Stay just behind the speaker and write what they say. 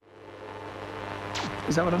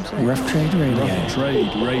Is that what I'm saying? Rough Trade Radio. Rough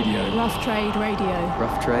Trade Radio. Rough Trade Radio.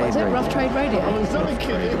 Rough Trade What is it? Radio. Rough Trade Radio. Rough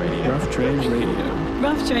Trade Radio. Rough Trade Radio.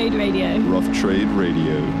 Rough Trade Radio. Rough Trade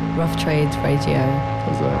Radio. Rough Trade Radio.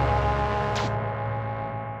 How's that?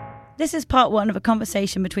 This is part one of a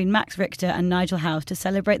conversation between Max Richter and Nigel House to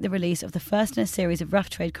celebrate the release of the first in a series of Rough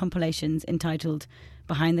Trade compilations entitled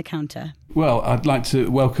Behind the Counter. Well, I'd like to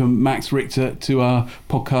welcome Max Richter to our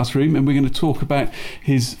podcast room, and we're going to talk about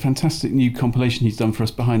his fantastic new compilation he's done for us,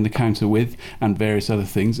 Behind the Counter With, and various other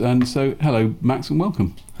things. And so, hello, Max, and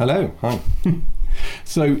welcome. Hello, hi.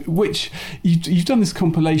 So, you've done this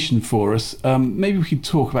compilation for us. Maybe we could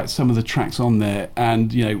talk about some of the tracks on there,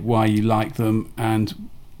 and why you like them, and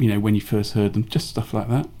when you first heard them, just stuff like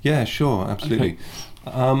that. Yeah, sure, absolutely.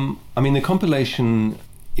 Okay. The compilation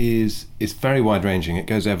is very wide ranging. It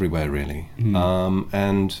goes everywhere, really.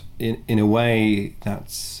 And in a way,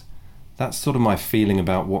 that's sort of my feeling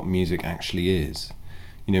about what music actually is.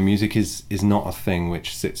 Music is not a thing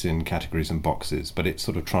which sits in categories and boxes, but it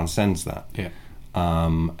sort of transcends that. Yeah.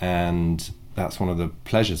 And that's one of the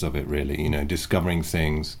pleasures of it, really. Discovering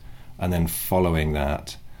things and then following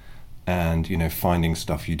that, and finding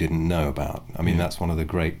stuff you didn't know about. That's one of the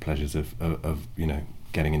great pleasures of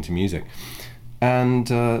getting into music. And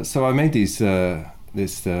so I made this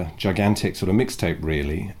gigantic sort of mixtape,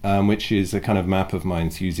 really, which is a kind of map of my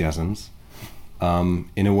enthusiasms.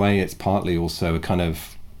 In a way, it's partly also a kind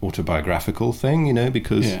of autobiographical thing,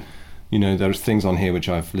 because there's things on here which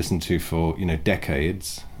I've listened to for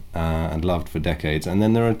decades and loved for decades, and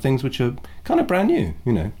then there are things which are kind of brand new,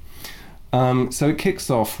 So it kicks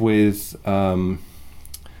off with one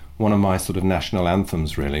of my sort of national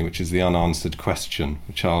anthems, really, which is The Unanswered Question,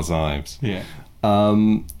 Charles Ives. Yeah.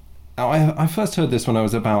 I first heard this when I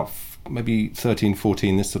was about maybe 13,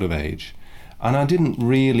 14, this sort of age, and I didn't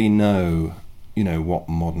really know, what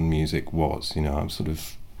modern music was. I was sort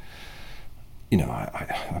of, I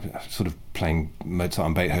was sort of playing Mozart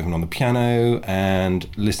and Beethoven on the piano and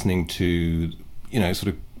listening to, sort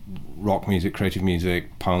of rock music, creative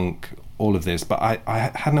music, punk, all of this, but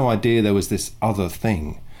I had no idea there was this other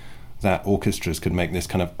thing, that orchestras could make this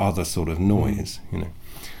kind of other sort of noise,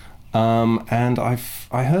 And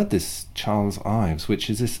I heard this Charles Ives, which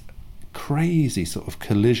is this crazy sort of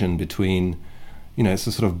collision between, it's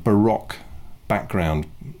a sort of Baroque background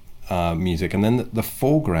music, and then the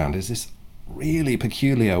foreground is this really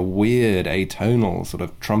peculiar, weird, atonal sort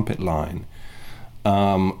of trumpet line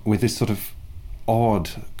with this sort of odd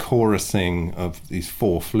chorusing of these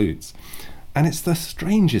four flutes. And it's the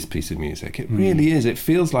strangest piece of music. It really is. It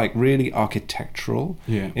feels like really architectural.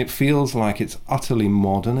 Yeah. It feels like it's utterly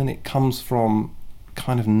modern, and it comes from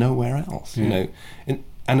kind of nowhere else, And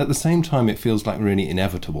at the same time, it feels like really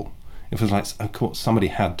inevitable. It feels like, of course, somebody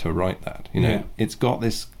had to write that, Yeah. It's got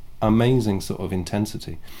this amazing sort of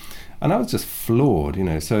intensity. And I was just floored,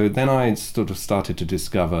 So then I sort of started to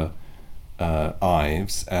discover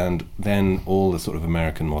Ives, and then all the sort of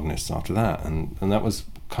American modernists after that. And that was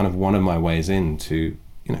kind of one of my ways into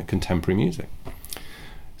contemporary music.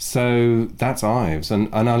 So that's Ives, and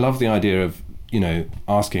I love the idea of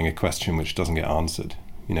asking a question which doesn't get answered,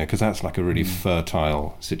 because that's like a really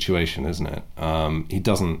fertile situation, isn't it?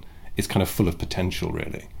 It's kind of full of potential,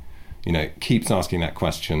 really. Keeps asking that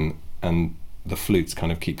question, and the flutes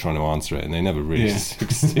kind of keep trying to answer it, and they never really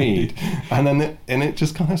succeed. And then it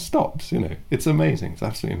just kind of stops. It's amazing. It's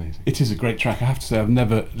absolutely amazing. It is a great track. I have to say, I've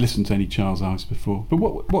never listened to any Charles Ives before. But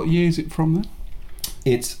what year is it from then?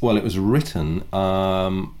 It was written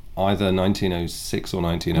either 1906 or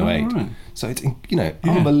 1908. Oh, right. So it's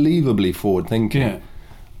unbelievably forward thinking. Yeah.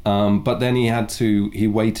 But then he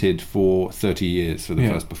waited for 30 years for the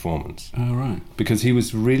first performance. Oh, right. Because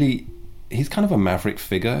he's kind of a maverick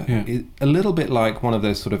figure, a little bit like one of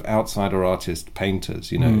those sort of outsider artist painters,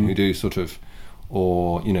 who do sort of,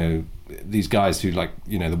 or, these guys who like,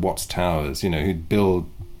 the Watts Towers, who build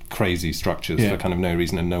crazy structures for kind of no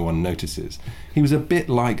reason and no one notices. He was a bit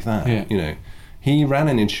like that, He ran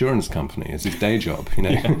an insurance company as his day job,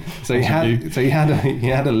 So he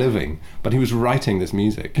had a living, but he was writing this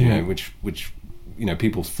music, which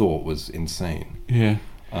people thought was insane. Yeah.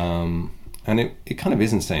 And it kind of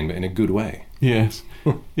is insane, but in a good way. Yes.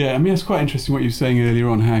 Yeah, it's quite interesting what you were saying earlier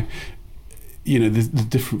on, how, the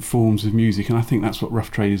different forms of music, and I think that's what Rough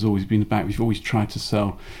Trade has always been about. We've always tried to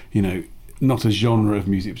sell, not a genre of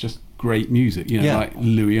music, but just great music. You know, Yeah. like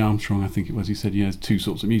Louis Armstrong, I think it was. He said, there's two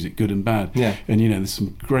sorts of music, good and bad. Yeah. And there's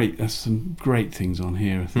some great things on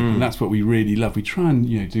here, I think, Mm. and that's what we really love. We try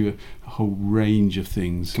and do a whole range of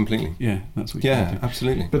things. Completely. Yeah, that's what you Yeah, do.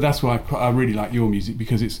 absolutely. But that's why I really like your music,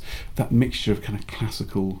 because it's that mixture of kind of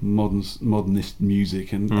classical, modernist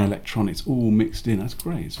music and electronics all mixed in. That's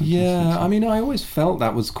great. It's fantastic. Yeah, I mean, I always felt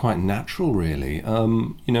that was quite natural, really.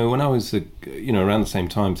 When I was, around the same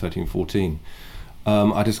time, 13, 14,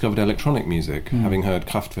 I discovered electronic music, having heard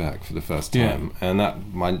Kraftwerk for the first time. And that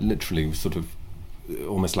literally was sort of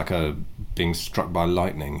almost like being struck by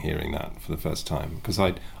lightning hearing that for the first time. Because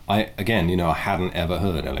I hadn't ever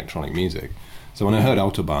heard electronic music. So when I heard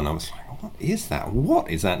Autobahn, I was like, what is that? What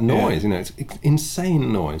is that noise? Yeah. It's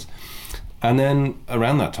insane noise. And then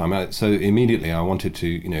around that time, so immediately I wanted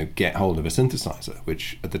to, get hold of a synthesizer,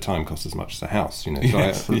 which at the time cost as much as a house, So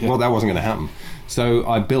Yes, well, that wasn't going to happen. So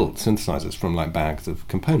I built synthesizers from like bags of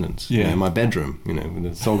components in my bedroom, with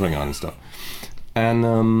a soldering iron and stuff. And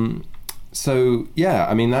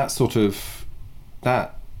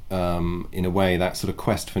in a way, that sort of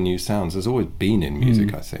quest for new sounds has always been in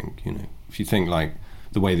music, I think. If you think like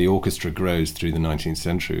the way the orchestra grows through the 19th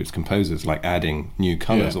century, it's composers like adding new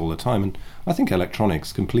colours all the time. And I think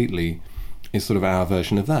electronics completely is sort of our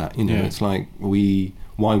version of that. It's like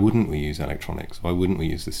why wouldn't we use electronics? Why wouldn't we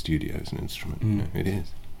use the studio as an instrument? It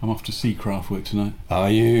is. I'm off to see Kraftwerk tonight. Are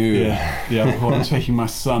you? Yeah. I'm taking my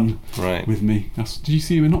son right with me. Did you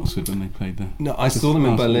see him in Oxford when they played there? No, I saw them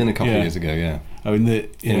in Berlin a couple of years ago. Yeah. Oh, in the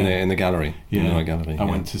gallery. Yeah, in the gallery.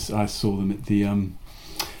 I saw them at the.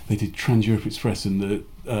 They did Trans Europe Express and the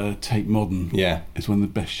Tate Modern. Yeah, it's one of the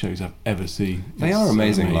best shows I've ever seen. They are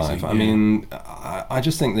amazing live. I mean, I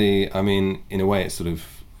just think in a way, it's sort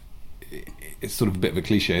of a bit of a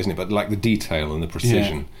cliche, isn't it? But like the detail and the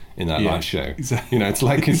precision in that live show, exactly. It's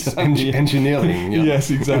like it's engineering.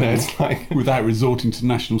 Yes, exactly. It's like without resorting to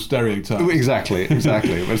national stereotypes. Exactly. But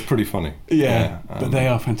it's pretty funny. But they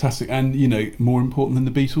are fantastic, and more important than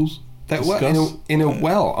the Beatles.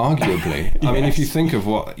 Arguably. I mean, if you think of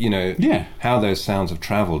what how those sounds have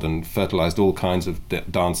travelled and fertilised all kinds of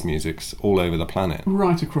dance musics all over the planet,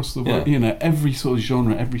 right across the world. Every sort of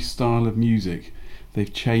genre, every style of music,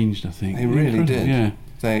 they've changed. I think they really did.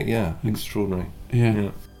 Yeah, extraordinary.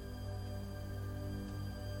 Yeah.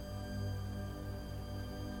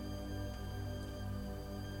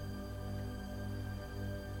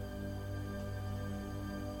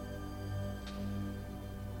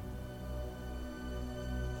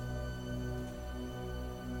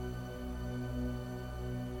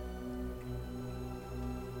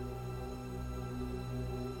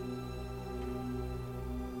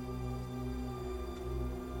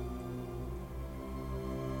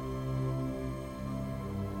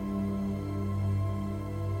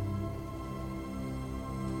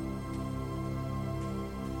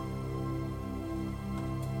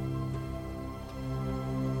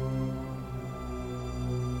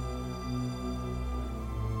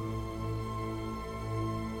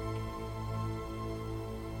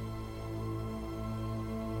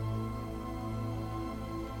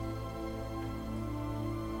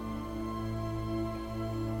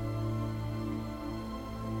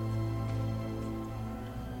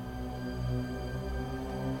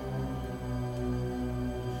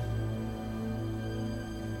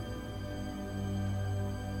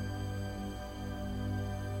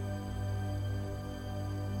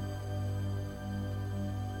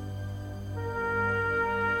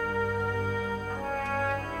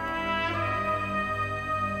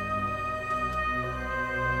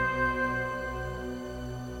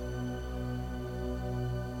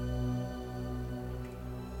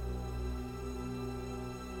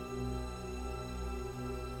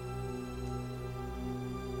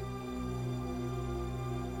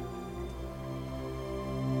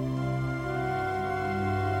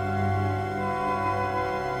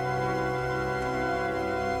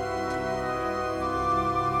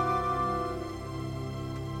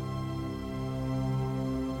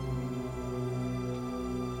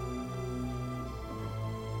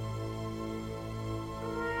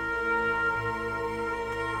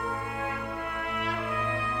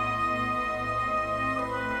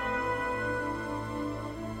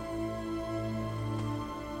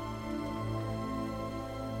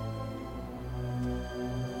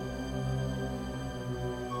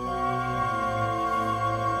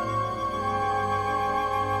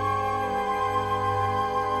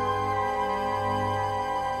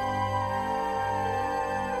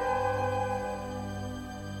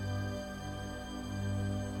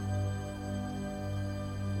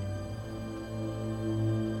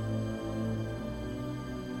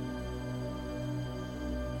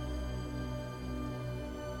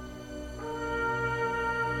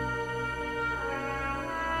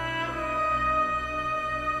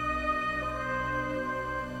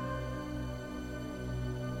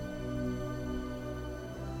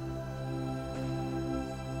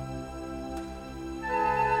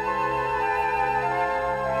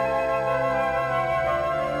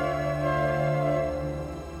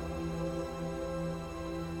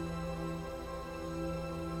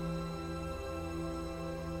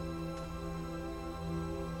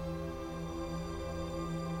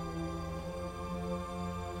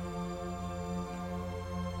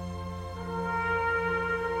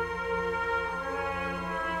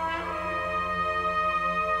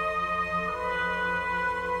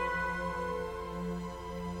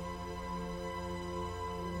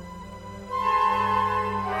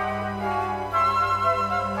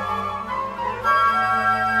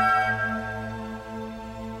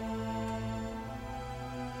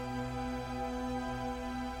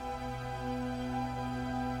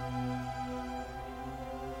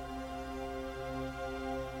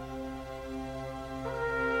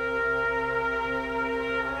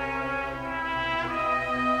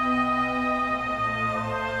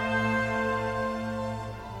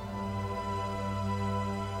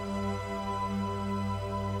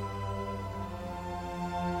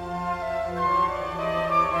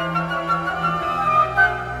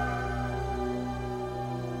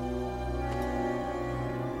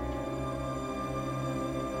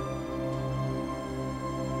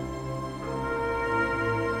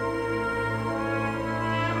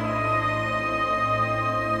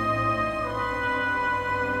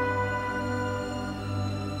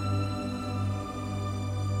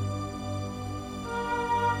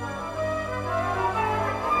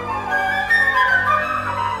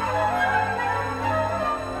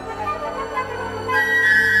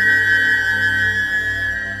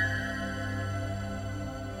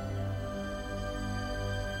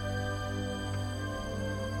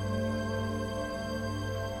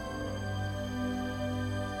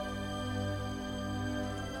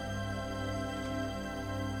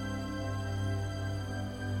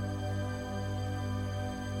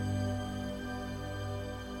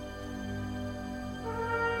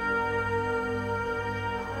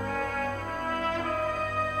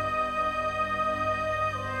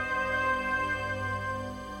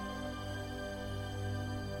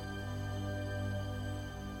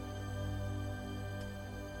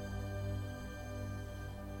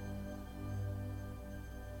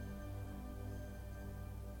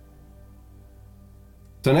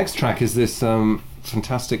 So next track is this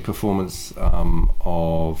fantastic performance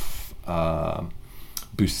of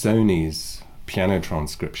Busoni's piano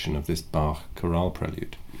transcription of this Bach chorale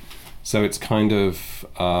prelude. So it's kind of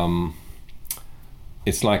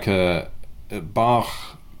it's like Bach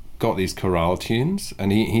got these chorale tunes,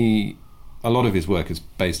 and he a lot of his work is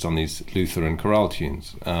based on these Lutheran chorale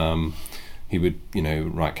tunes. He would,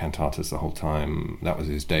 write cantatas the whole time. That was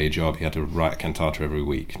his day job. He had to write a cantata every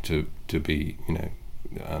week to be,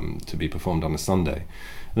 to be performed on a Sunday.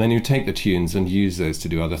 And then you take the tunes and use those to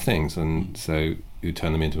do other things. And so you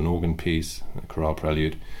turn them into an organ piece, a chorale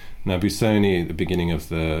prelude. Now Busoni, at the beginning of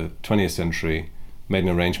the 20th century, made an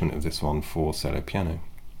arrangement of this one for solo piano.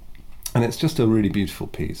 And it's just a really beautiful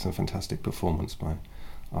piece, a fantastic performance by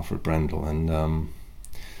Alfred Brendel. And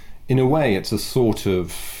in a way, it's a sort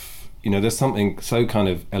of, there's something so kind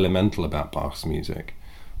of elemental about Bach's music.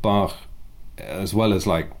 Bach, as well as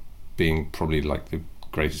like being probably like the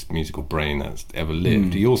greatest musical brain that's ever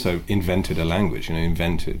lived, he also invented a language,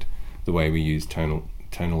 invented the way we use tonal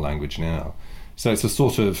language now. So it's a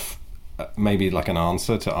sort of maybe like an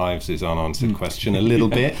answer to Ives's unanswered question a little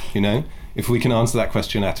bit, If we can answer that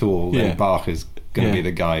question at all, then Bach is going to be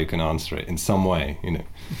the guy who can answer it in some way,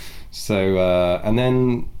 So, and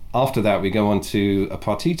then after that we go on to a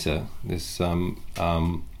partita, this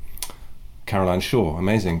Caroline Shaw,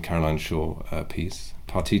 amazing Caroline Shaw piece.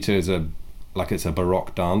 Partita is it's a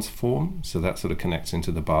Baroque dance form, so that sort of connects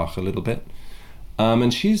into the Bach a little bit.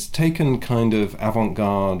 And she's taken kind of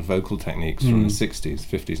avant-garde vocal techniques from the 60s,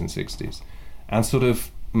 50s and 60s, and sort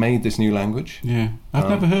of made this new language. Yeah, I've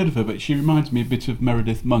never heard of her, but she reminds me a bit of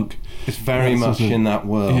Meredith Monk. It's very much in that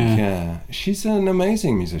world, yeah. She's an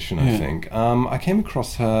amazing musician, I think. I came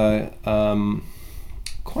across her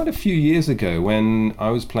quite a few years ago when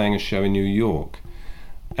I was playing a show in New York.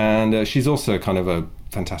 And she's also kind of a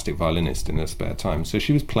fantastic violinist in her spare time. So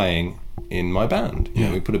she was playing in my band.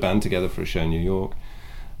 We put a band together for a show in New York.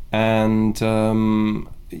 And then,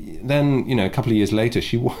 a couple of years later,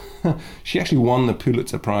 she actually won the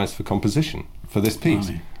Pulitzer Prize for composition for this piece.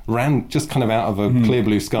 Blimey. Ran just kind of out of a clear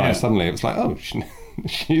blue sky. Yeah. Suddenly it was like,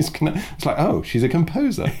 she's a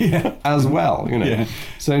composer as well, Yeah.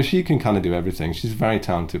 So she can kind of do everything. She's a very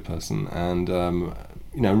talented person and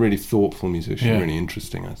really thoughtful musician, really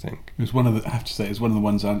interesting, I think. It was one of the, I have to say, it was one of the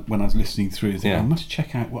ones when I was listening through, I must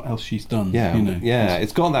check out what else she's done.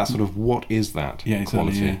 It's got that sort of what is that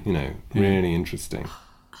quality, really interesting.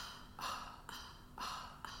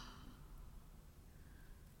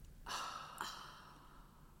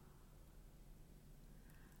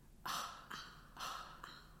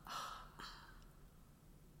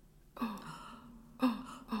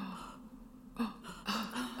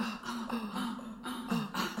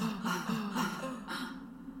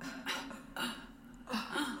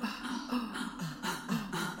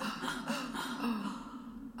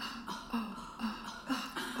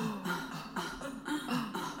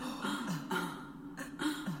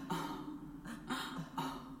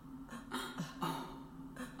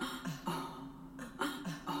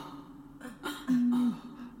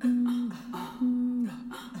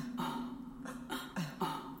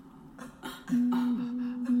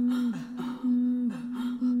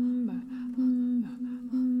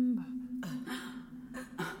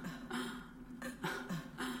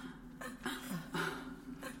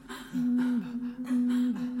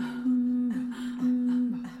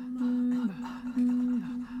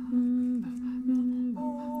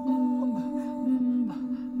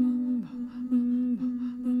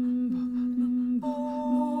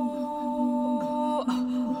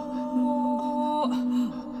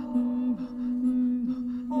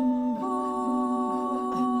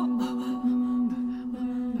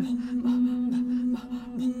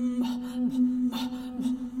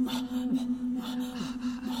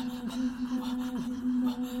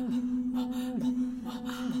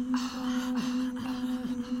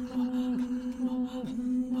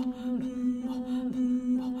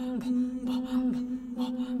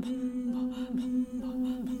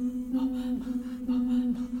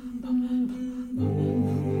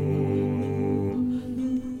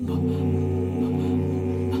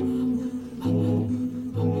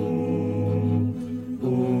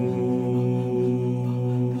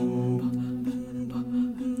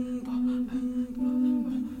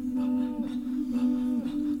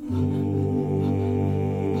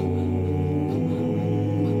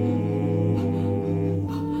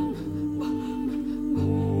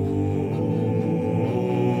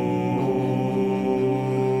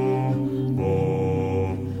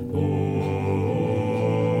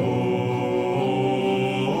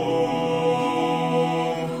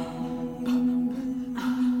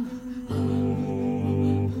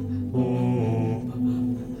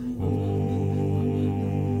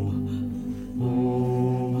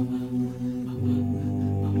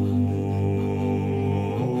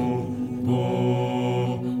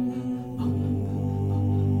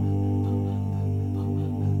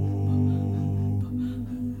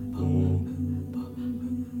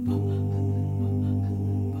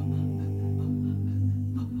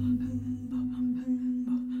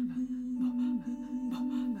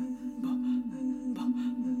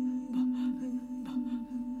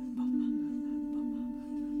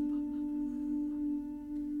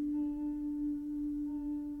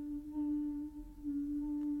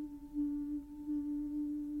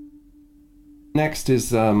 Next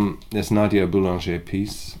is this Nadia Boulanger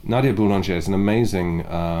piece. Nadia Boulanger is an amazing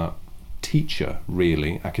teacher,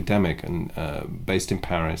 really, academic, and based in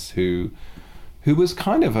Paris, who was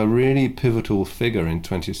kind of a really pivotal figure in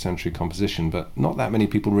 20th century composition, but not that many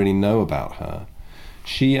people really know about her.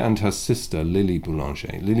 She and her sister, Lily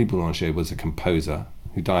Boulanger. Lily Boulanger was a composer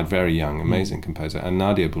who died very young, amazing composer, and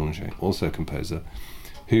Nadia Boulanger, also a composer,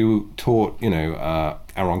 who taught,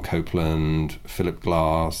 Aaron Copland, Philip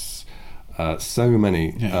Glass, so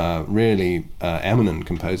many really eminent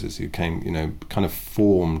composers who came, kind of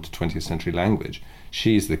formed 20th century language.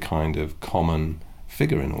 She's the kind of common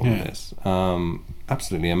figure in all of this.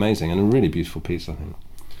 Absolutely amazing, and a really beautiful piece, I think.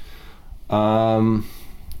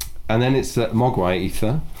 And then it's Mogwai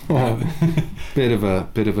Ether. bit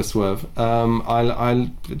of a swerve.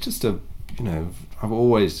 I've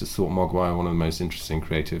always just thought Mogwai are one of the most interesting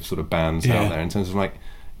creative sort of bands out there in terms of like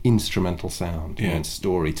instrumental sound, and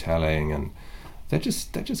storytelling, and they're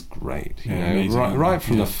just great. Right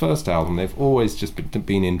from the first album, they've always just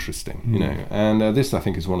been interesting. And this I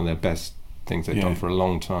think is one of their best things they've done for a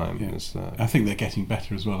long time. I think they're getting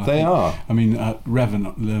better as well. They are. I mean,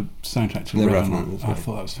 Revenant, the soundtrack to Revenant, I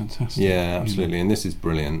thought that was fantastic. Yeah, absolutely. And this is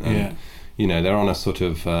brilliant. And, they're on a sort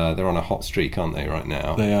of they're on a hot streak, aren't they, right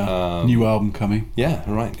now? They are. New album coming. Yeah,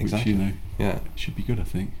 right, exactly. Which, it should be good, I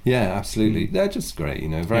think. Yeah, absolutely. They're just great,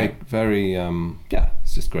 very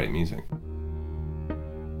it's just great music.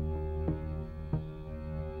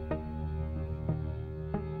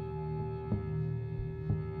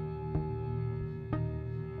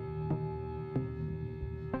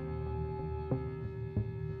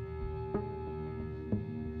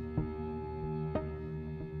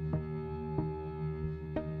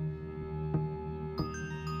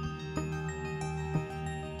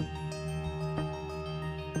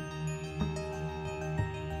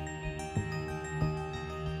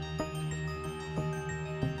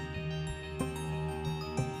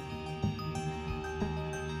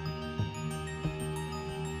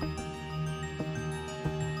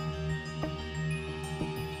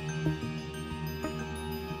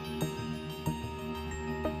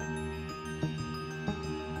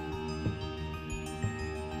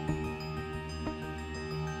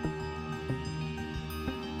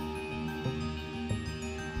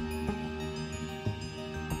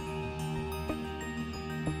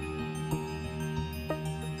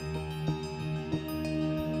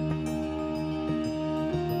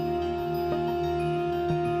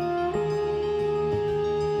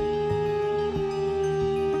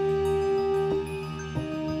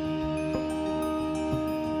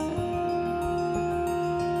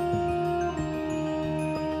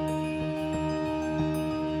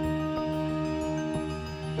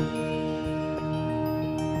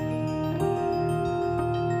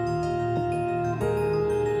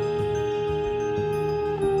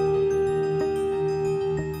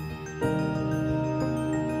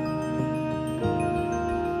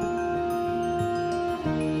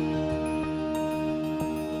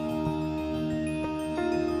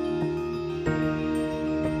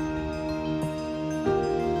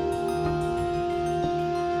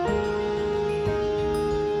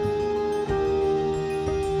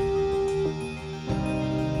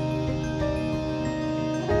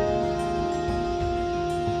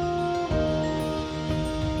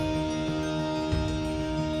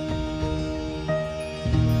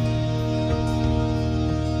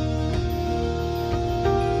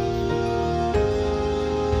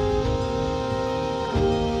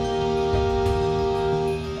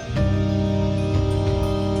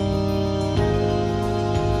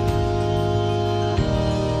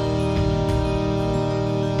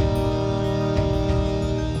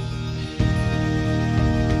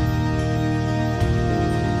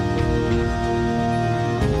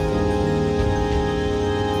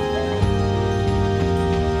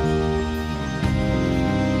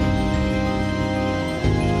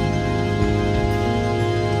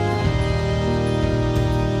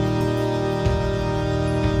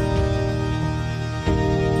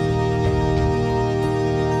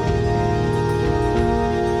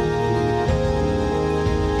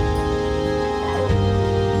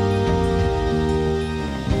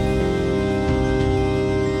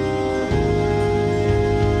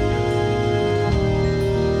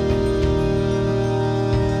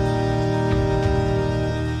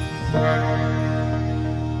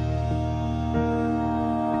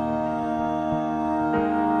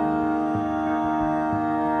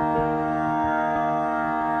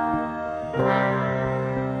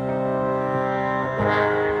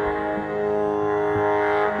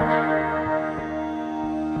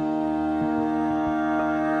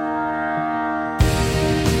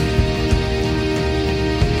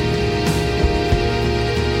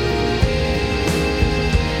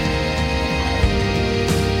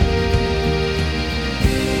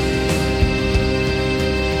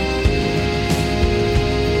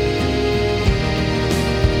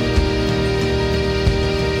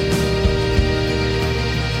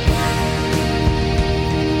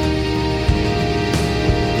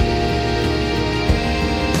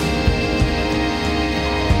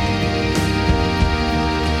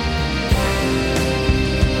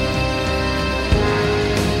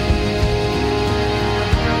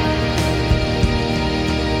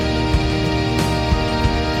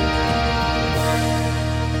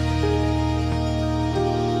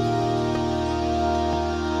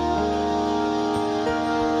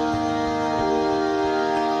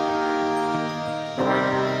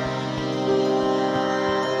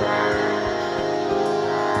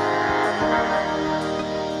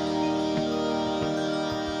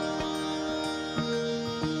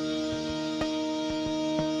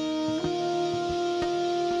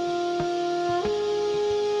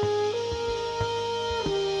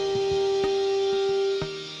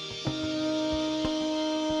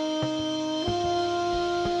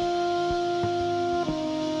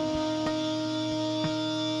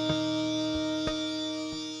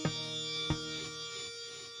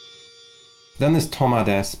 Then there's Tom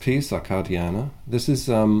Adès piece, Arcadiana. This is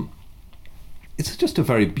it's just a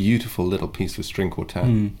very beautiful little piece for string quartet.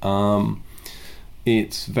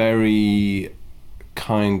 It's very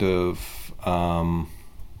kind of what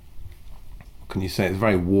can you say? It's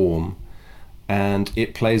very warm, and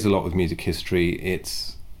it plays a lot with music history.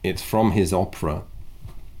 It's from his opera,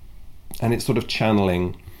 and it's sort of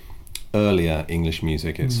channeling earlier English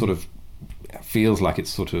music. It sort of feels like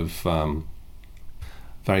it's sort of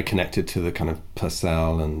very connected to the kind of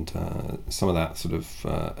Purcell and some of that sort of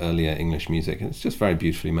earlier English music. And it's just very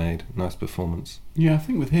beautifully made. Nice performance. Yeah, I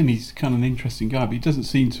think with him, he's kind of an interesting guy, but he doesn't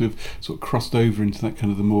seem to have sort of crossed over into that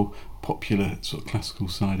kind of the more popular sort of classical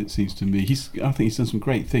side, it seems to me. I think he's done some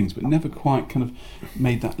great things, but never quite kind of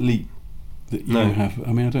made that leap that you have.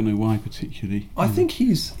 I mean, I don't know why particularly. I think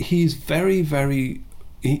he's very, very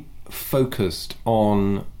focused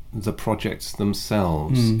on the projects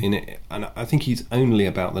themselves in it, and I think he's only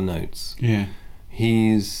about the notes. Yeah,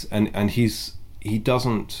 he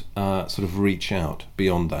doesn't sort of reach out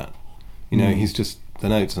beyond that. You know, he's just the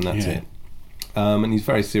notes and that's it. And he's a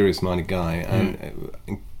very serious-minded guy, and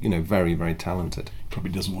you know, very, very talented.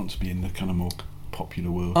 Probably doesn't want to be in the kind of more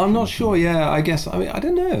popular world. I'm not sure. Yeah, I guess. I mean, I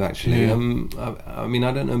don't know actually. Yeah. I mean,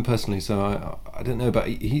 I don't know him personally, so I don't know. But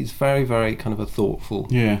he's very, very kind of a thoughtful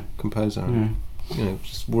composer. Yeah. You know,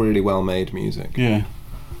 just really well-made music. Yeah.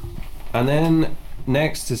 And then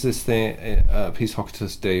next is this piece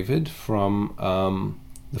Hocutus David from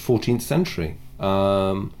the 14th century,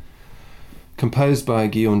 composed by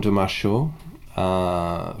Guillaume de Machaut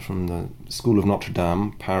from the School of Notre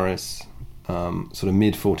Dame, Paris, sort of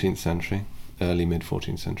mid-14th century, early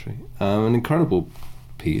mid-14th century. An incredible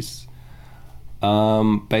piece,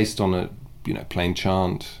 based on a plain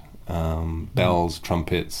chant. Bells,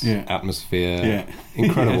 trumpets, atmosphere,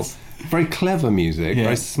 incredible. Yes. Very clever music,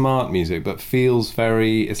 very smart music, but feels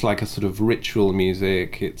it's like a sort of ritual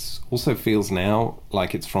music. It also feels now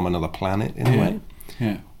like it's from another planet in a way.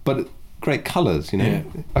 Yeah. But great colours, you know. Yeah.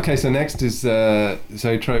 Okay, so next is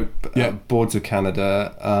Zoetrope, Boards of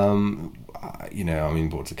Canada.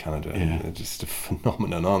 Boards of Canada, they're just a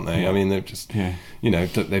phenomenon, aren't they? I mean, they're just,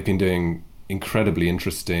 they've been doing incredibly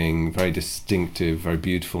interesting, very distinctive, very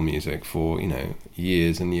beautiful music for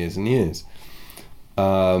years and years and years.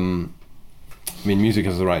 I mean, Music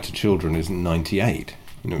Has the Right to Children is 98.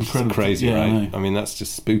 It's crazy, right? I mean, that's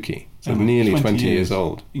just spooky. So nearly 20 years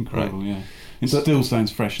old. Incredible, right? Yeah. It still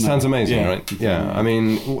sounds fresh now. Sounds amazing, right? Yeah. I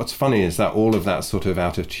mean, what's funny is that all of that sort of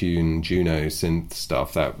out of tune Juno synth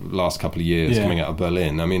stuff that last couple of years coming out of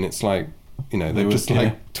Berlin. I mean, it's like they're just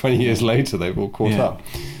like 20 years later they've all caught up.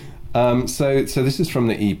 So this is from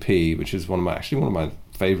the EP, which is one of my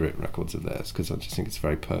favourite records of theirs, because I just think it's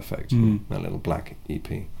very perfect. That little black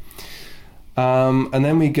EP. And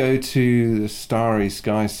then we go to the Starry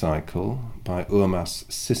Sky Cycle by Urmas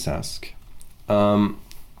Sisask.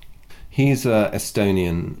 He's an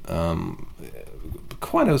Estonian,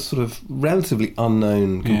 quite a sort of relatively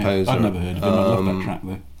unknown composer. I've never heard of him. I love that track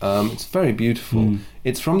though. It's very beautiful.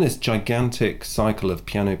 It's from this gigantic cycle of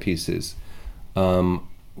piano pieces.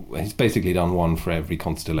 He's basically done one for every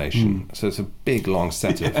constellation, so it's a big long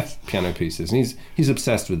set of piano pieces, and he's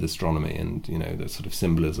obsessed with astronomy and the sort of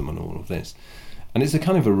symbolism and all of this, and it's a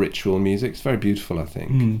kind of a ritual music. It's very beautiful, I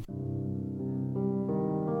think.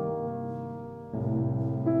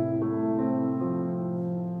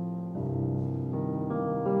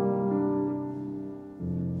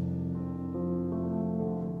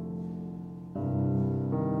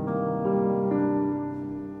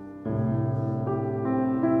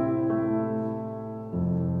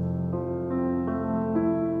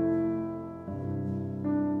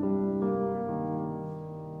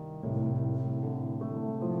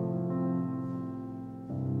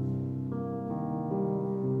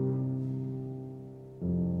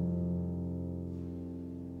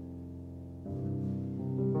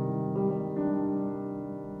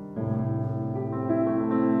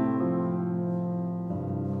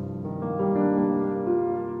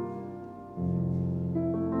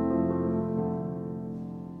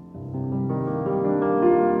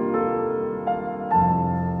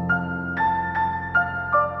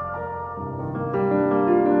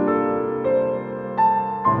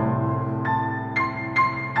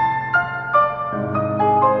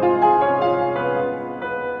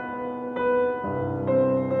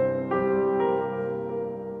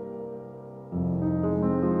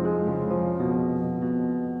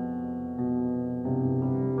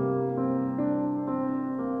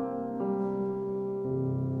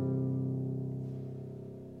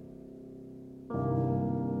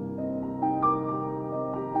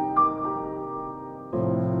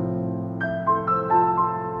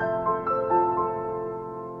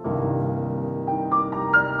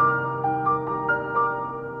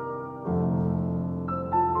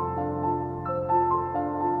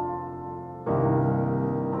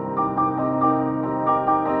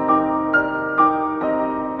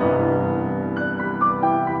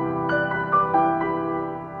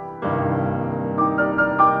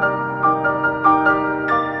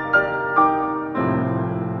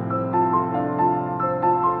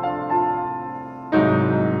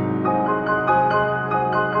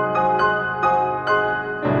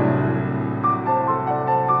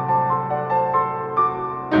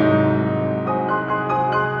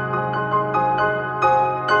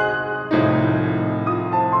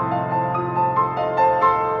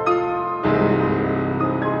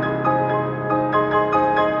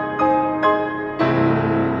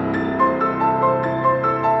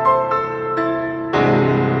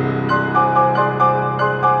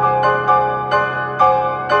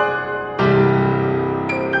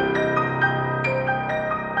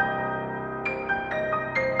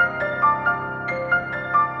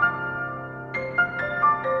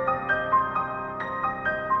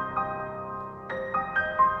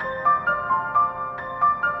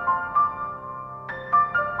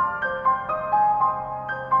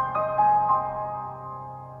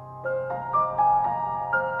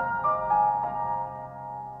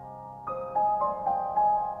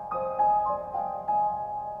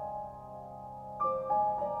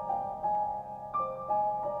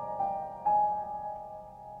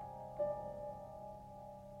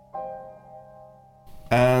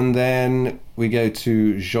 And then we go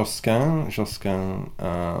to Josquin,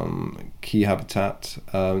 Key Habitat.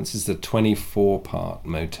 This is the 24-part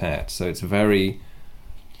motet, so it's a very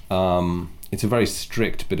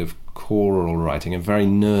strict bit of choral writing and very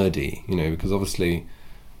nerdy, because obviously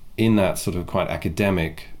in that sort of quite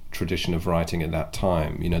academic tradition of writing at that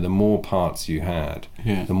time, the more parts you had,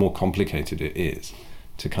 the more complicated it is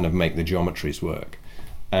to kind of make the geometries work.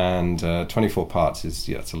 And 24 parts it's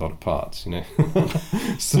a lot of parts,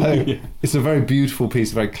 So it's a very beautiful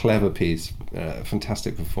piece, a very clever piece,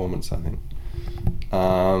 fantastic performance, I think.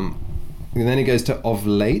 And then he goes to Of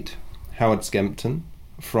Late, Howard Skempton,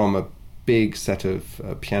 from a big set of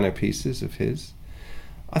piano pieces of his.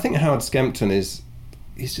 I think Howard Skempton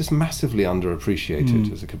he's just massively underappreciated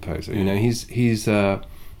as a composer. He's a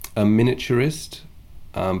miniaturist,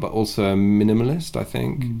 but also a minimalist, I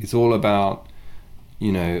think. It's all about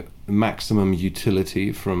maximum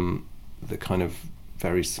utility from the kind of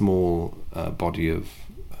very small body of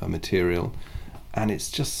material, and it's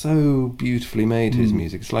just so beautifully made, his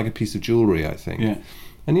music. It's like a piece of jewellery, I think.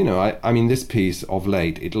 And I mean this piece, Of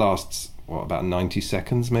Late, it lasts about 90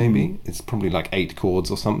 seconds maybe. It's probably like 8 chords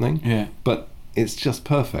or something, but it's just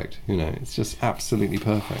perfect. It's just absolutely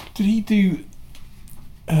perfect. Did he do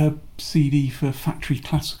a CD for Factory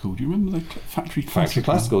Classical? Do you remember the Factory Classical? Factory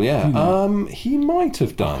Classical, yeah. He might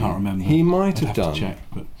have done. I can't remember. He might I'd have done. To check,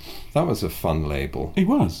 but that was a fun label. He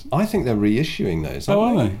was. I think they're reissuing those.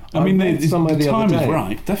 Are they? I mean, the time is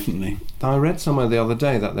right, definitely. I read somewhere the other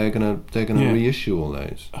day that they're gonna reissue all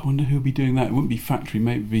those. I wonder who'll be doing that. It wouldn't be Factory,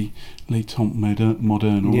 maybe be Les Temps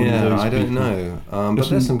Moderne or one of those I don't people. know. But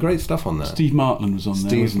there's some great stuff on there. Steve Martland was on there.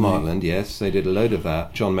 Steve Martland, yes, they did a load of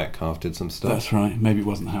that. John Metcalfe did some stuff. That's right. Maybe it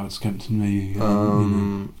wasn't Howard Skempton. Maybe.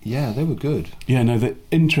 Yeah, they were good. Yeah, no, they're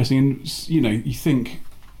interesting, and you think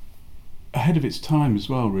ahead of its time as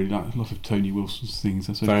well. Really, like a lot of Tony Wilson's things.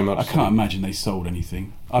 Very much. I can't imagine they sold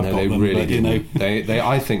anything. They really didn't. They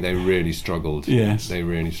I think they really struggled. Yes, they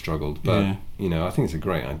really struggled. But I think it's a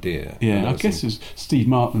great idea. Yeah, I guess Steve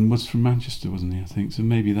Martland was from Manchester, wasn't he? I think so.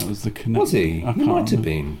 Maybe that was the connection. Was he? He might have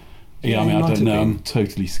been. Yeah, I mean, I don't know. I'm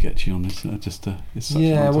totally sketchy on this. It's such a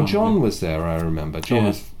long time John ago. was there. I remember. John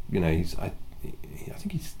was. I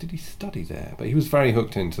think did he study there? But he was very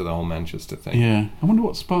hooked into the whole Manchester thing. Yeah, I wonder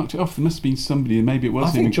what sparked it off. There must have been somebody, and maybe it was him.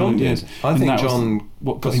 I think John did. I think John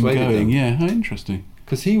what got him going. Yeah, how interesting.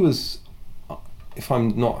 Because he was, if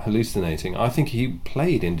I'm not hallucinating, I think he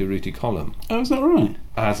played in Durutti Column. Oh, is that right?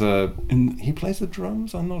 He plays the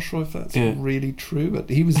drums. I'm not sure if that's really true, but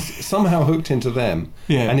he was somehow hooked into them.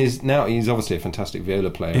 Yeah, and he's obviously a fantastic viola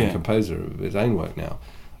player and composer of his own work now.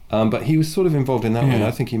 But he was sort of involved in that one.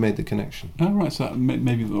 I think he made the connection. Oh, right. So that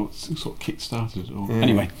maybe sort of kick-started it all.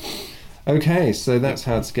 Anyway. Okay, so that's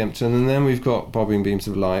Howard Skempton. And then we've got Bobbing Beams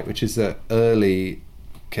of Light, which is the early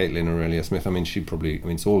Caitlin Aurelia Smith. I mean,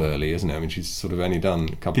 it's all early, isn't it? I mean, she's sort of only done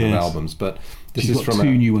a couple of albums. But this she's is got from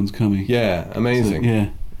two new ones coming. Yeah, amazing.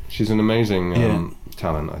 So, she's an amazing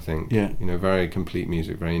talent, I think. Yeah. Very complete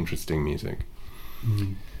music, very interesting music.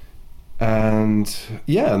 Mm. And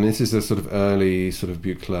I mean, this is a sort of early sort of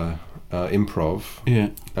Buchla improv. Yeah,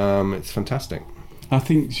 it's fantastic. I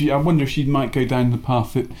wonder if she might go down the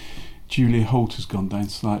path that Julia Holt has gone down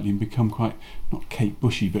slightly and become quite, not Kate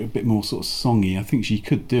Bushy, but a bit more sort of songy. I think she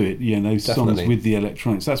could do it. Yeah, those Definitely. songs with the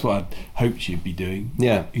electronics. That's what I'd hope she'd be doing.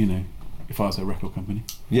 Yeah, if I was a record company.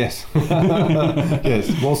 Yes.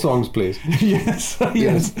 Yes, more songs, please. Yes.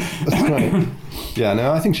 That's great. Yeah,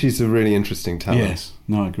 no, I think she's a really interesting talent. Yes,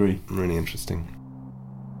 no, I agree. Really interesting.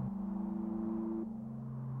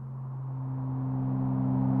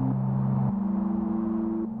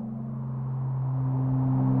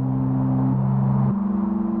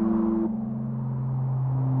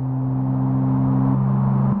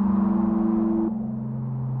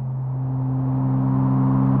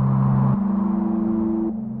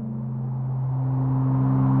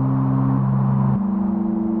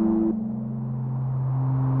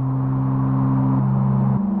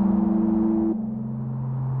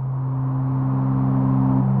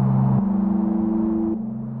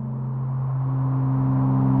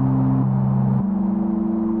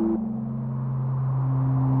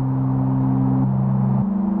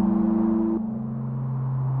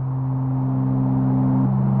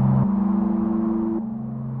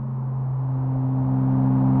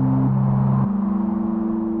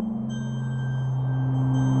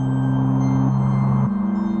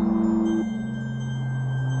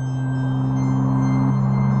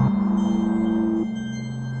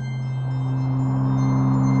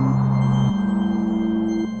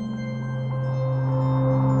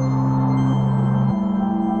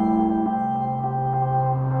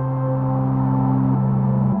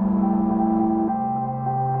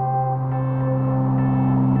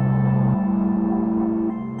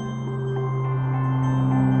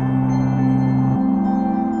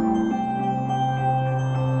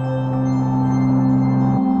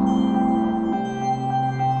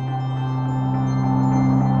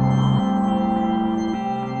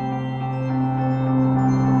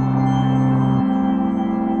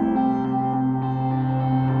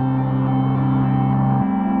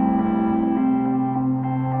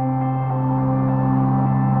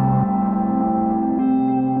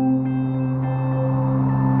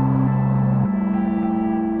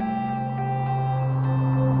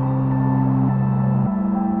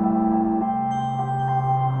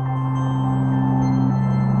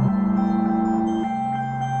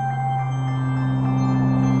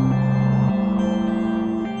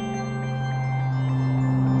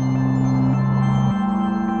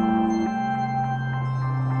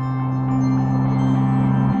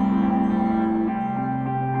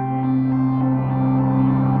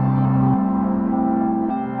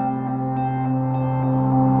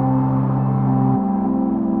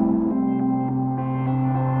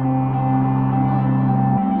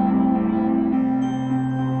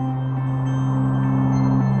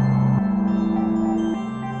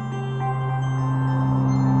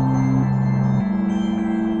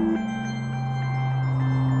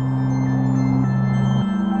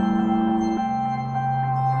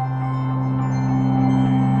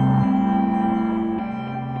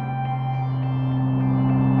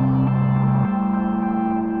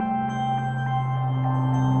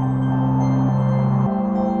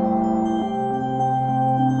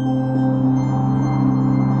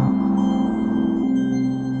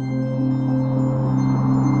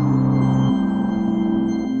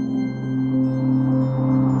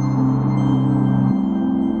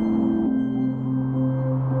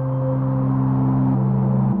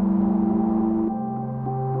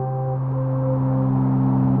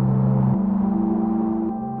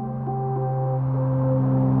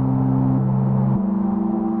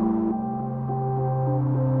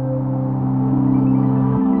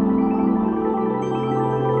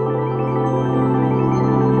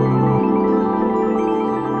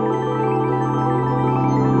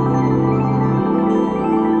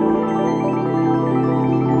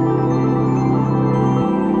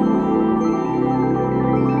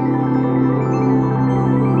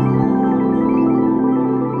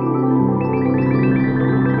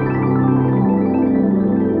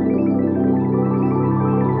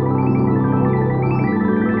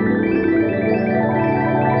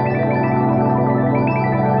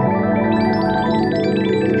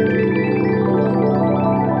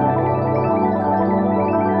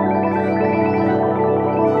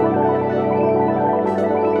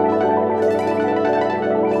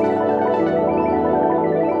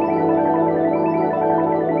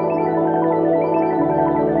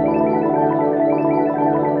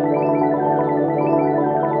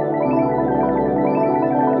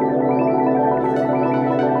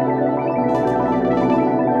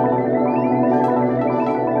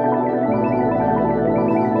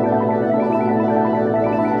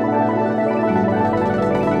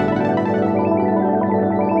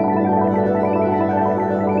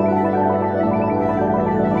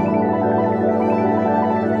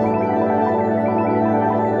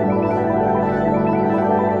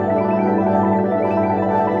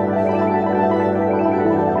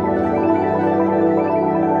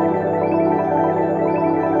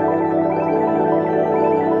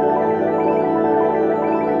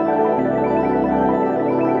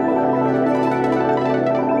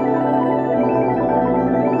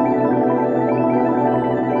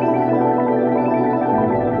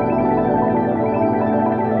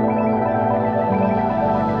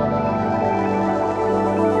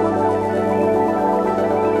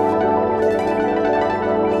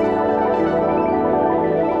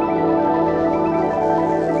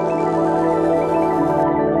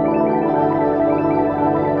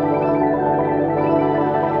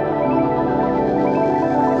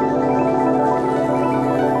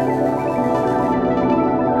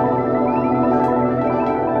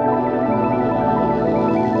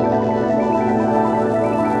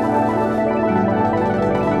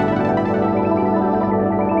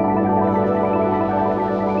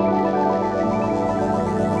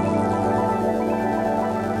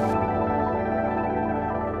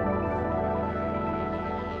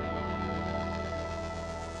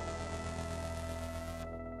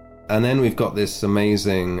 And then we've got this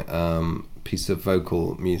amazing piece of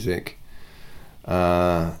vocal music,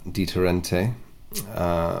 Di Torrente,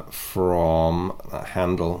 from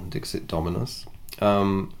Handel, Dixit Dominus.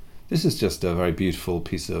 This is just a very beautiful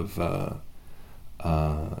piece of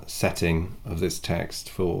setting of this text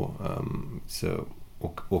for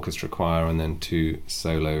orchestra choir and then 2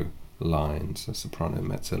 solo lines, a soprano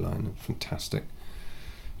mezzo line. Fantastic.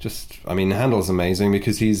 Handel's amazing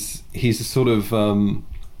because he's a sort of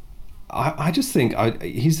I just think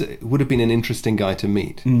would have been an interesting guy to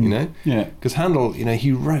meet, you know? Yeah. Because Handel,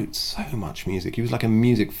 he wrote so much music. He was like a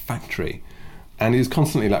music factory. And he was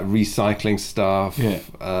constantly like recycling stuff,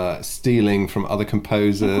 stealing from other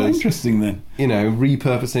composers. Quite interesting then.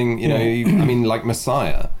 Repurposing, like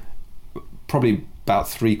Messiah, probably about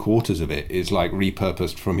 3/4 of it is like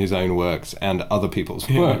repurposed from his own works and other people's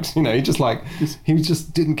works. He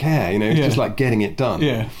just didn't care, he was just like getting it done.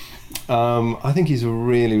 Yeah. I think he's a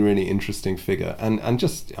really, really interesting figure. And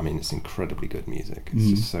just, it's incredibly good music. It's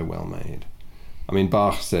just so well made.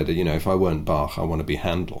 Bach said, if I weren't Bach, I want to be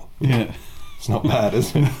Handel. Yeah. It's not bad,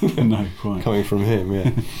 is it? No, quite. Coming from him,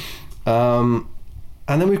 yeah.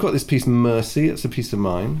 And then we've got this piece, Mercy. It's a piece of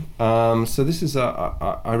mine. So this is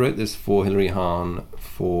I wrote this for Hilary Hahn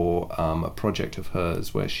for a project of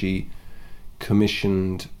hers where she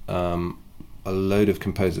commissioned a load of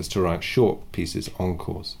composers to write short pieces,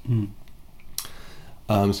 encores.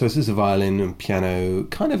 So this is a violin and piano,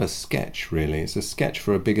 kind of a sketch, really. It's a sketch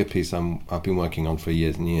for a bigger piece I've been working on for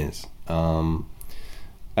years and years.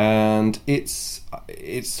 And it's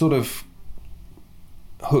sort of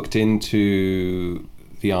hooked into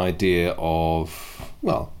the idea of,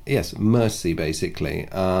 mercy, basically,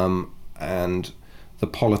 and the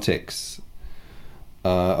politics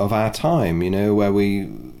of our time, where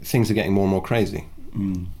things are getting more and more crazy.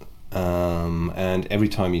 And every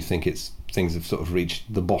time you think things have sort of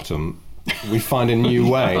reached the bottom, we find a new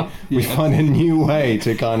way. We find a new way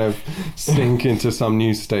to kind of sink into some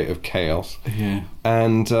new state of chaos. Yeah.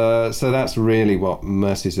 And so that's really what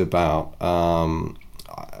Mercy's about.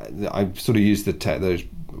 I sort of used those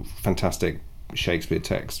fantastic Shakespeare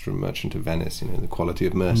text from Merchant of Venice, The Quality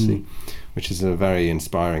of Mercy, which is a very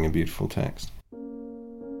inspiring and beautiful text.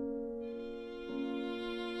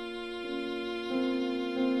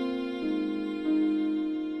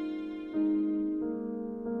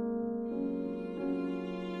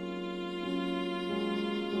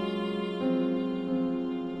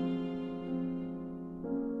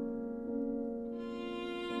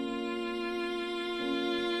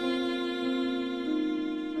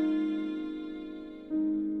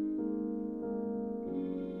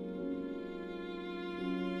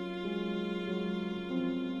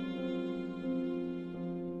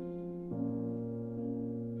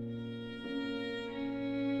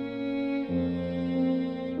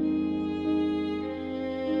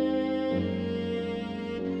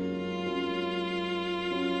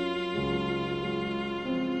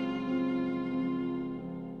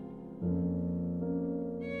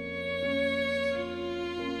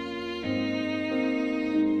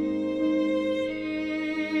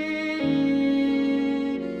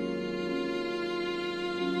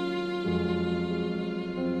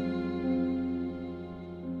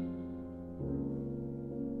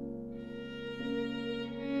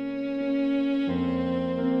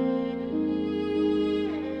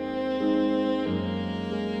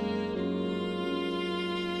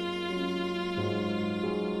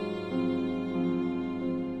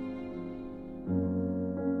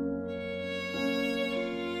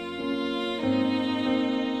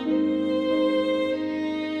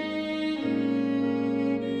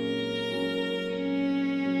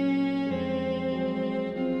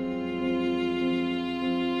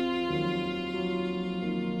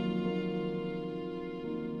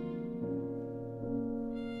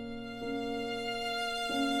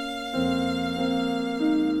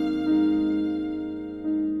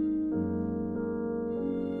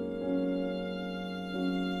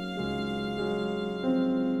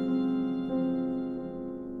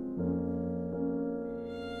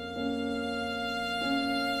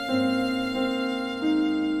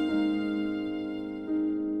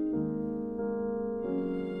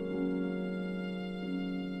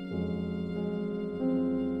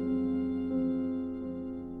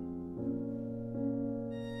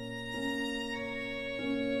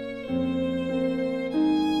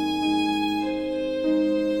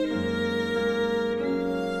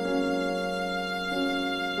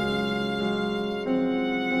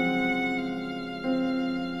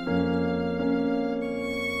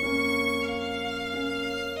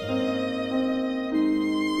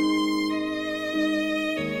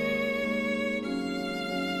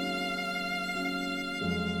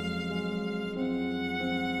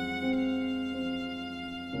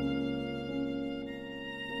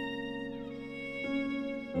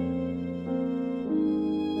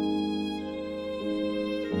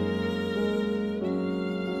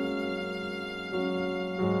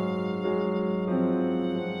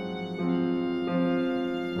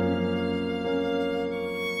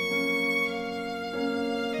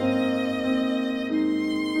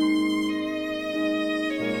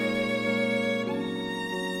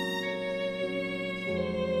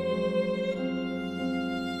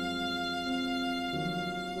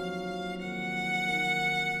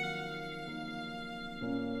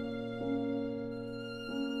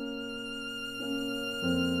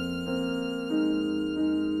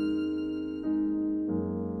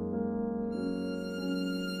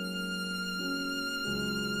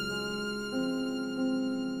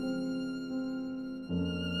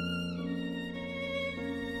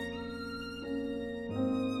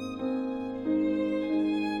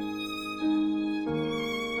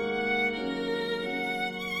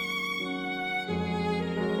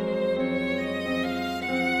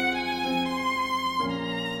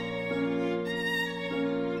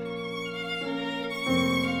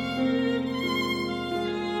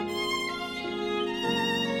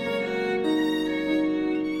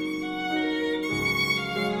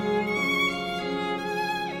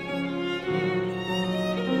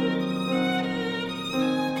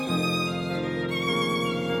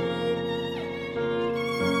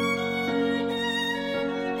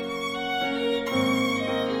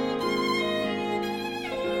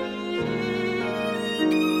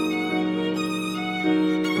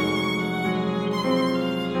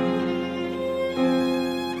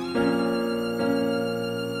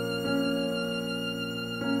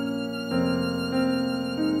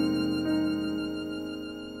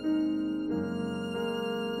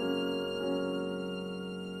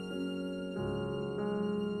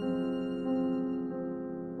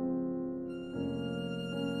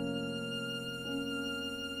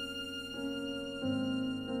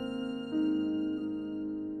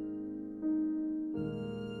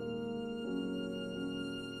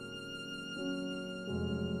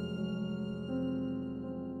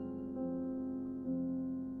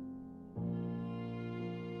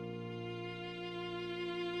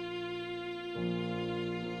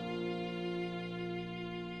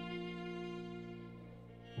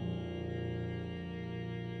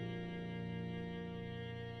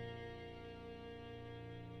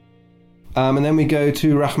 And then we go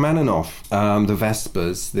to Rachmaninoff, the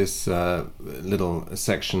Vespers, this little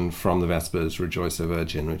section from the Vespers, Rejoice, O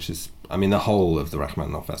Virgin, which is, I mean, the whole of the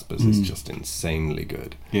Rachmaninoff Vespers is just insanely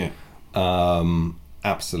good. Yeah.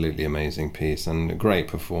 Absolutely amazing piece, and a great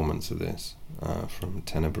performance of this from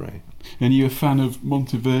Tenebrae. And you a fan of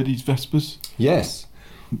Monteverdi's Vespers? Yes.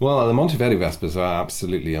 Well, the Monteverdi Vespers are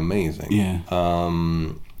absolutely amazing. Yeah.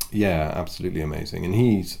 Yeah, absolutely amazing. And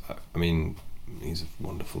he's a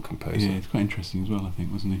wonderful composer. Yeah, it's quite interesting as well, I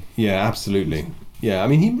think, wasn't he? Yeah, absolutely. Yeah, I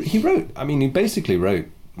mean, he basically wrote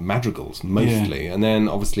madrigals mostly, and then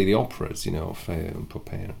obviously the operas, Orfeo and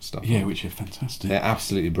Popea and stuff. Yeah, which are fantastic. They're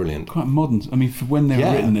absolutely brilliant. Quite modern. I mean, for when they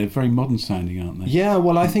were written, they're very modern sounding, aren't they? Yeah,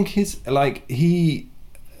 well, I think at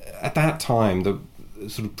that time, the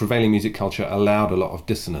sort of prevailing music culture allowed a lot of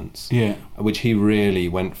dissonance, which he really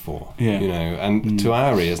went for. And to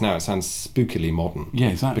our ears now it sounds spookily modern. Yeah,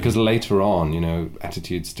 exactly. Because later on,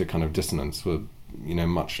 attitudes to kind of dissonance were,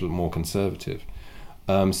 much more conservative.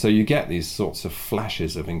 So you get these sorts of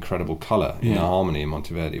flashes of incredible colour in the harmony in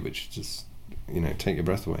Monteverdi, which just, take your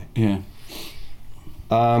breath away. Yeah.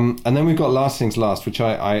 And then we've got Last Things Last, which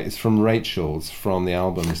it's from Rachel's, from the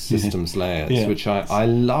album Systems Layers, which I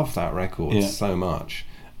love that record so much.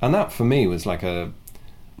 And that for me was like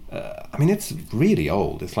it's really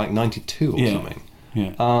old. It's like 92 or something.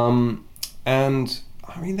 Yeah. And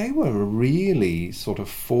I mean, they were really sort of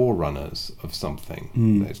forerunners of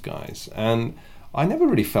something, those guys. And I never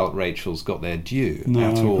really felt Rachel's got their due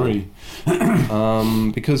at all. I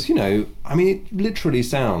agree. Because, it literally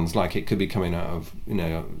sounds like it could be coming out of,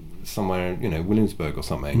 somewhere, Williamsburg or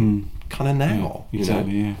something, kind of now,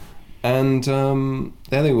 exactly, yeah. And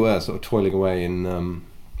there they were, sort of toiling away in,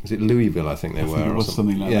 was it Louisville, I think they were? It was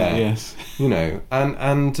something like that, yes.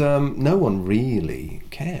 And no one really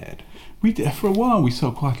cared. We did, for a while we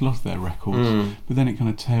sold quite a lot of their records, but then it kind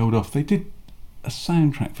of tailed off. They did a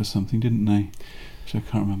soundtrack for something, didn't they? Which I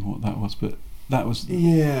can't remember what that was, but that was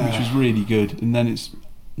which was really good. And then it's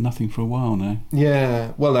nothing for a while now.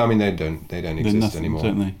 Yeah, well, I mean, they don't exist anymore,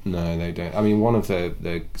 don't they? No, they don't. I mean, one of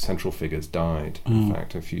the central figures died, in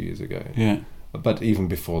fact, a few years ago. Yeah, but even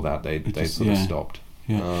before that, they sort of stopped.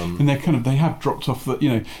 Yeah, and they have dropped off.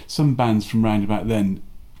 Some bands from round about then,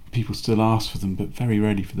 people still ask for them, but very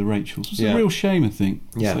rarely for the Rachels. It's a real shame, I think.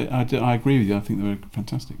 Yeah. So I agree with you. I think they were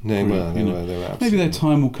fantastic. They were absolutely. Maybe their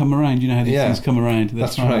time will come around. You know how these things come around. Their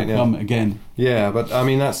time will come again. Yeah, but I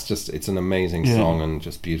mean, it's an amazing song and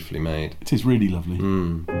just beautifully made. It is really lovely.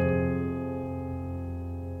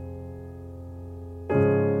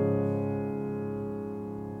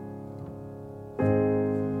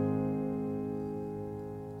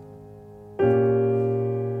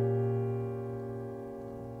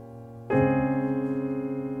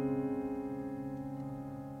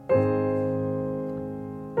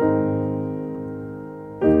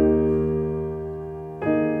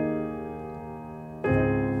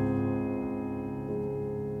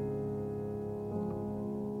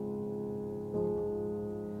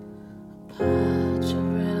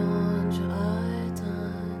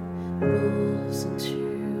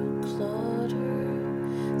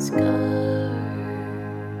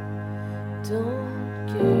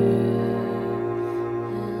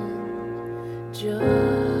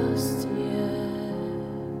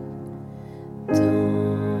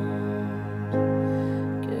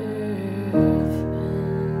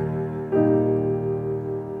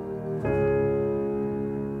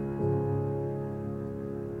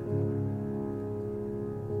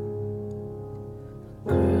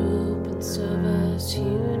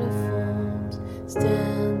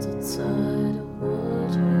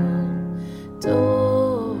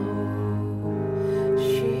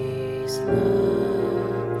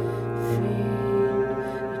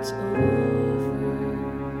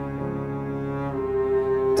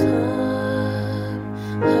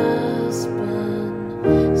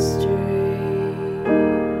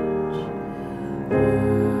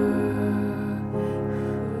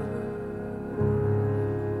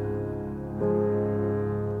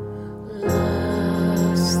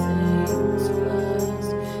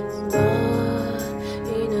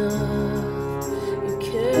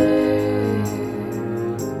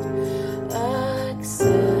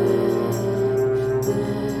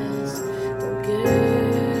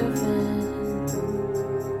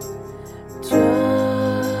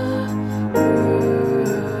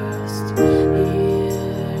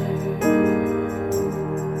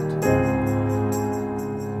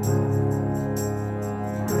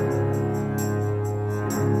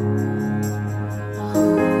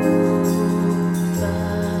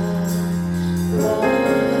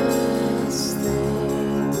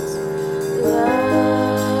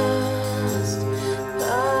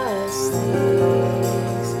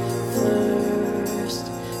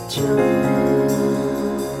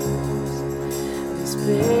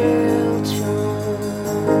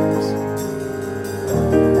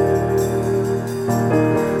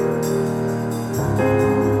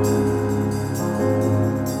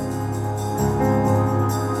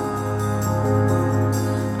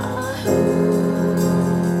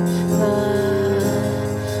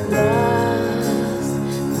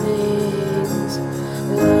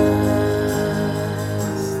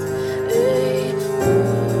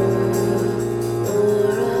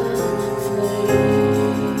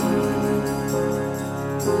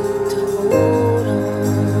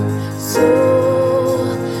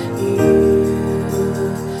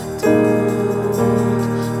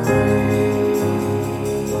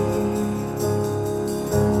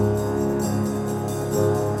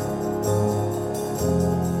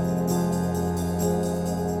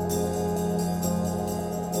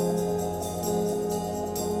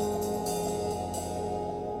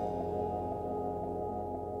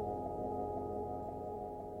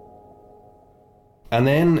 And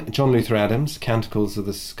then John Luther Adams, Canticles of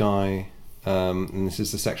the Sky, and this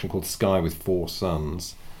is the section called Sky with Four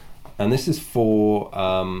Suns. And this is for,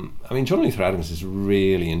 John Luther Adams is a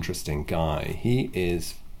really interesting guy. He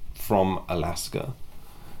is from Alaska,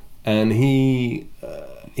 and he's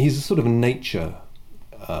a sort of a nature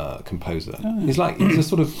composer. He's a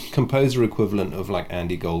sort of composer equivalent of like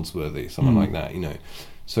Andy Goldsworthy, someone like that, you know.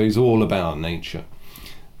 So he's all about nature.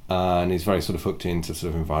 And he's very sort of hooked into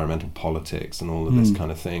sort of environmental politics and all of this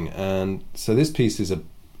kind of thing. And so this piece is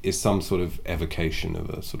some sort of evocation of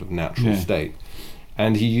a sort of natural state.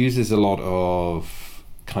 And he uses a lot of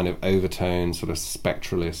kind of overtone, sort of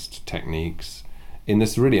spectralist techniques in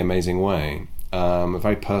this really amazing way, a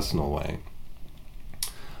very personal way.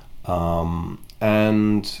 So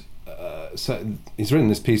he's written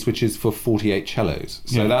this piece, which is for 48 cellos.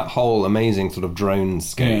 So that whole amazing sort of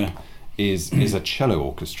dronescape is a cello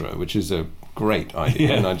orchestra, which is a great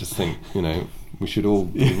idea. And I just think, you know, we should all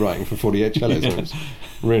be writing for 48 cellos. It's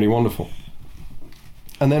really wonderful.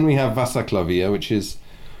 And then we have Vasarklavia, which is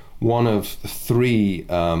one of three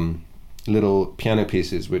little piano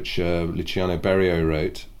pieces which Luciano Berio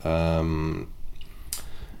wrote.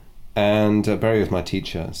 And Berio is my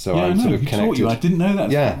teacher, so I'm sort of connected. You. I didn't know that.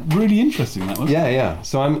 Yeah, really interesting that was. Yeah.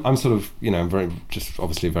 So I'm sort of, you know, I'm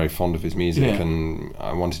obviously very fond of his music, and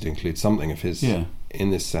I wanted to include something of his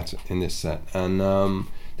in this set. And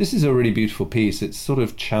this is a really beautiful piece. It's sort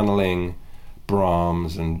of channeling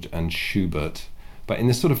Brahms and Schubert, but in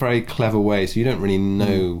this sort of very clever way. So you don't really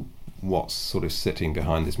know what's sort of sitting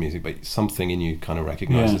behind this music, but something in you kind of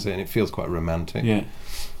recognizes it, and it feels quite romantic. Yeah.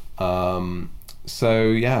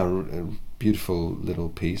 So a beautiful little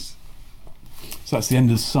piece. So that's the end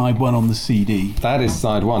of side one on the CD. That is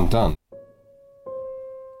side one done.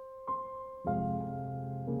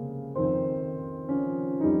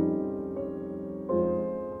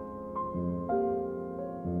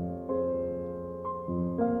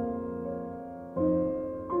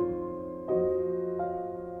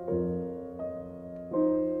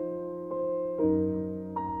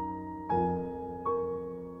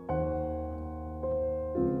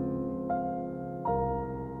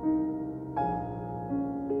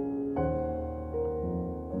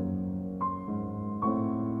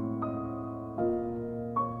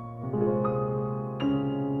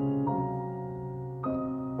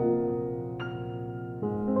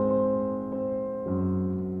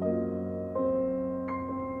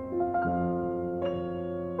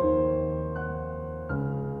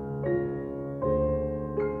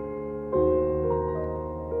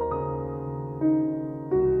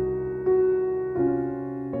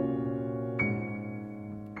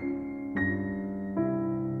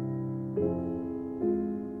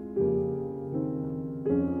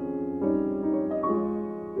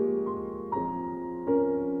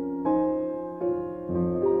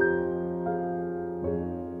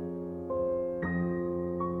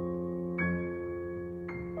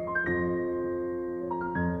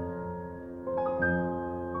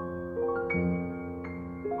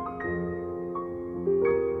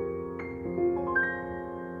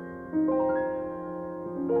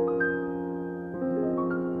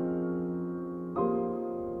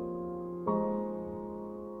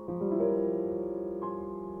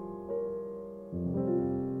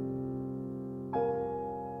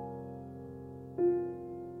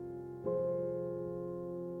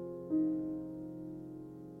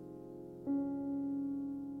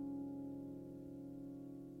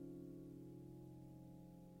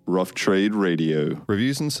 Rough Trade Radio.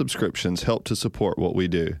 Reviews and subscriptions help to support what we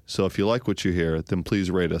do. So if you like what you hear, then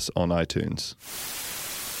please rate us on iTunes.